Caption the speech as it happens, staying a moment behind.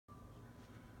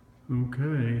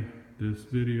Okay, this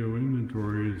video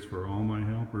inventory is for all my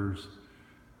helpers.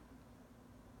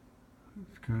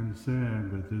 It's kind of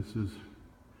sad, but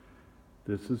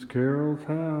this is Carol's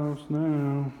house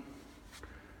now.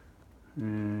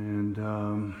 And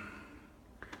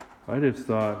I just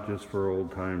thought, just for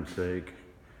old time's sake,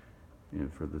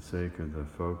 and for the sake of the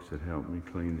folks that helped me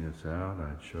clean this out,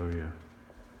 I'd show you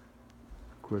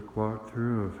a quick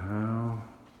walkthrough of how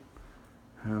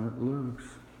it looks.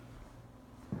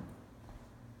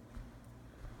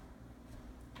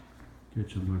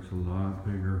 Kitchen looks a lot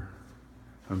bigger.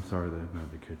 I'm sorry, that's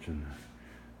not the kitchen.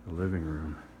 The living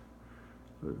room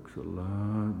looks a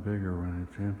lot bigger when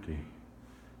it's empty.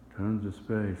 Tons of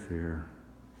space here.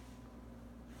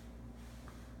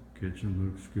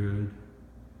 Kitchen looks good.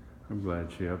 I'm glad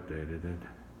she updated it.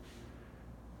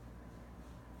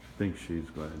 I think she's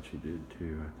glad she did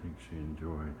too. I think she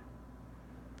enjoyed it.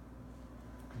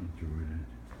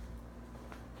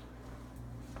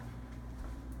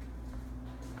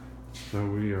 So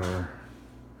we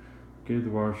gave the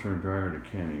washer and dryer to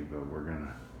Kenny, but we're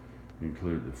gonna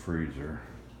include the freezer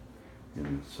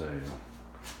in the sale.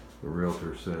 The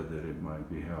realtor said that it might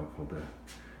be helpful to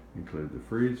include the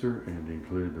freezer and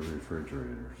include the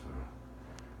refrigerator, so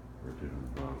we're doing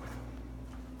both.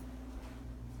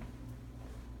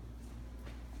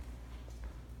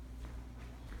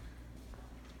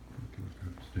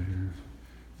 Look upstairs.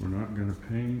 We're not gonna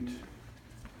paint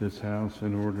this house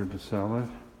in order to sell it.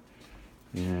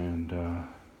 And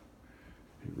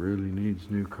it really needs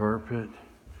new carpet,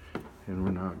 and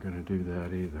we're not going to do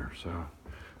that either. So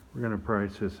we're going to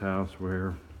price this house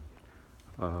where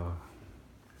the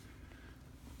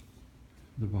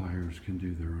buyers can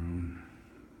do their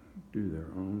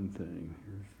own thing.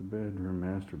 Here's the bedroom,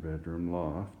 master bedroom,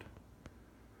 loft,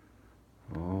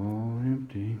 all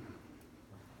empty.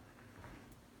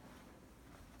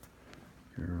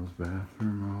 Carol's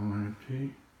bathroom, all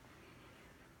empty.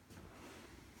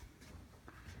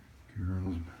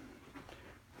 Carol's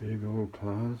big old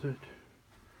closet.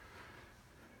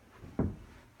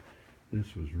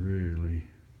 This was really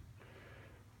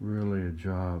a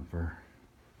job for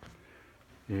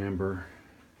Amber.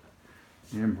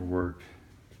 Amber worked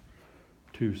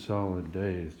 2 solid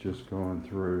days just going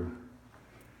through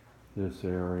this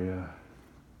area.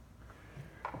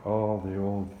 All the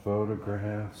old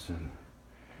photographs and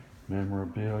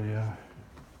memorabilia.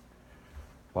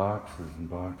 Boxes and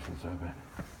boxes of it.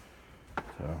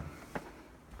 So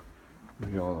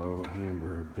we all owe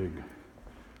Amber a big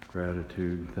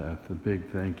gratitude, a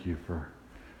big thank you for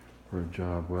a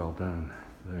job well done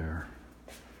there.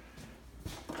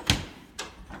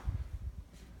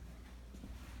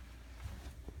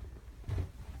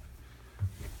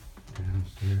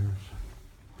 Downstairs.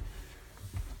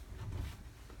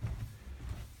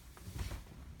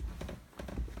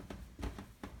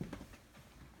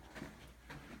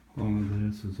 All of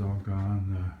this is all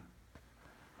gone. The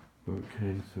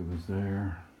bookcase that was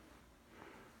there,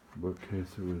 the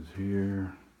bookcase that was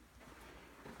here,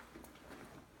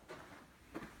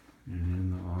 and in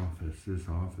the office. This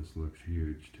office looks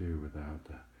huge too without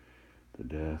the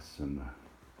desks and the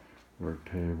work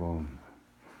table and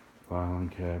filing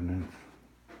cabinets.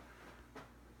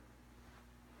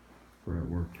 Brett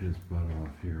worked his butt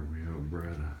off here. We owe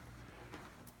Brett a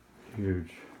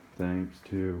huge thanks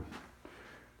to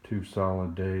 2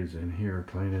 solid days in here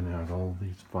cleaning out all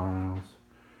these files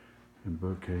and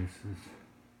bookcases.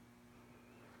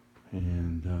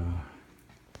 And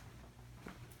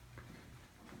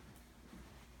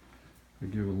I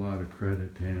give a lot of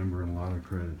credit to Amber and a lot of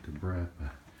credit to Brett,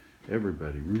 but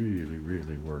everybody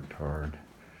really worked hard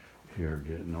here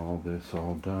getting all this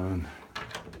all done.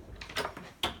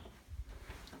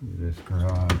 This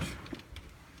garage,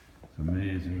 it's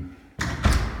amazing.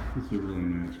 This is a really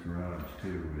nice garage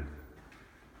too.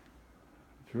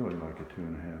 It's really like a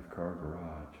 2.5 car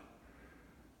garage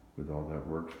with all that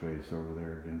workspace over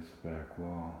there against the back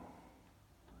wall.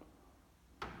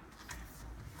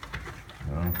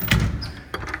 So,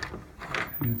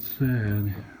 it's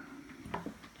sad.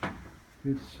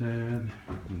 It's sad.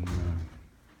 And,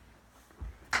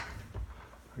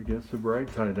 I guess the bright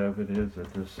side of it is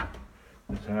that this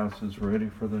house is ready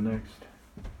for the next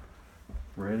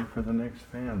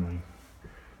family.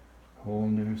 Whole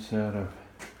new set of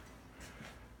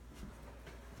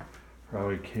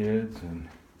probably kids and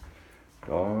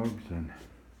dogs, and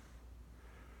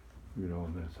look at all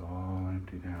this all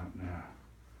emptied out now.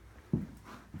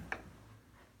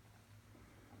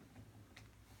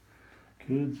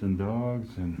 Kids and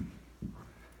dogs and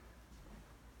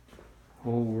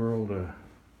whole world of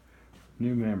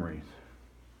new memories.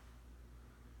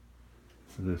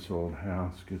 This old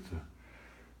house gets a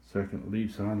second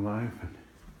lease on life and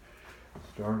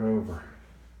start over.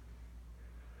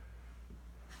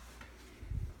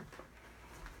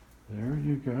 There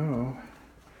you go.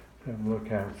 Have a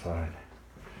look outside.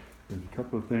 There's a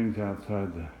couple of things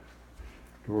outside the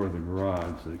door of the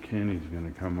garage that Kenny's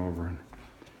going to come over and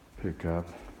pick up.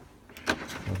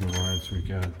 Otherwise, we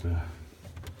got the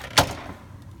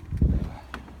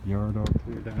yard all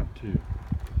cleared out too.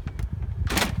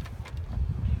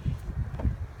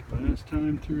 Last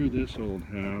time through this old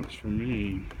house for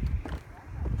me.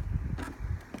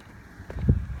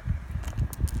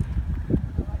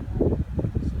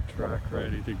 Is the truck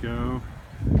ready to go?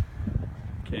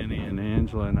 Kenny and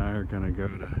Angela and I are going to go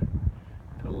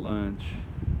to lunch.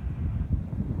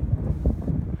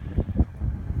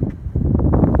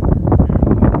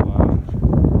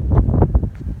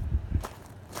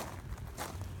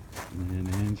 And then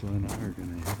Angela and I are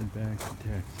going to head back to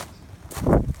Texas.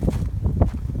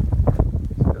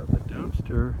 So the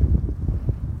dumpster,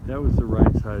 that was the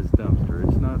right size dumpster.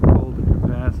 It's not full to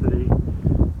capacity,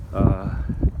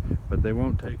 but they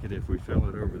won't take it if we fill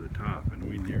it over the top, and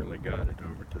we nearly got it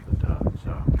over to the top.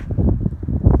 So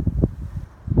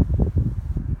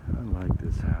I like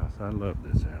this house. I love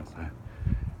this house. I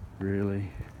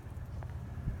really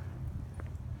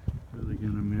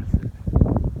gonna miss it.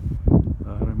 A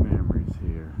lot of memories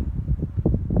here.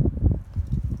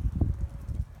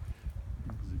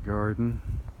 There's a garden.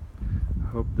 I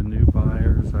hope the new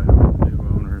buyers, I hope new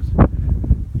owners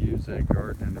use that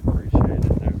garden and appreciate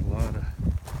it. There's a lot of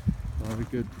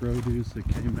good produce that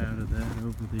came out of that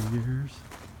over the years.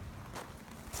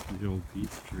 The old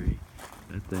peach tree,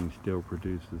 that thing still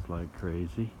produces like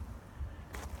crazy.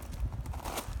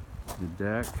 The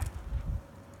deck.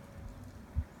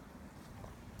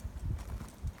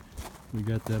 We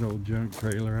got that old junk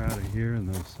trailer out of here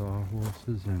and those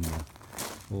sawhorses and the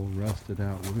old rusted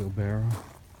out wheelbarrow.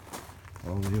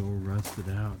 All the old rusted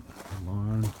out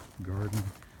lawn, garden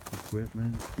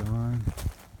equipment gone.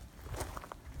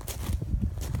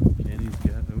 Kenny's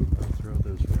got, I'll throw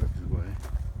those rugs away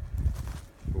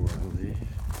before I leave.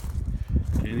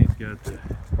 Kenny's got the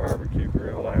barbecue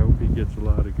grill. I hope he gets a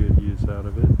lot of good use out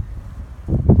of it.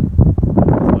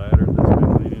 The ladder that's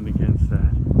been leaning against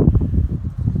that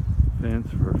fence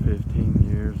for 15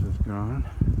 years is gone.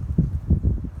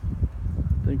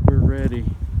 I think we're ready.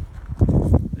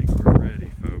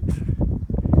 Folks.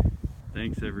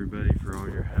 Thanks everybody for all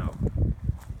your help.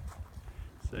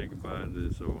 Say goodbye to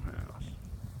this old house.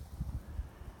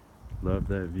 Love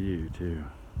that view too.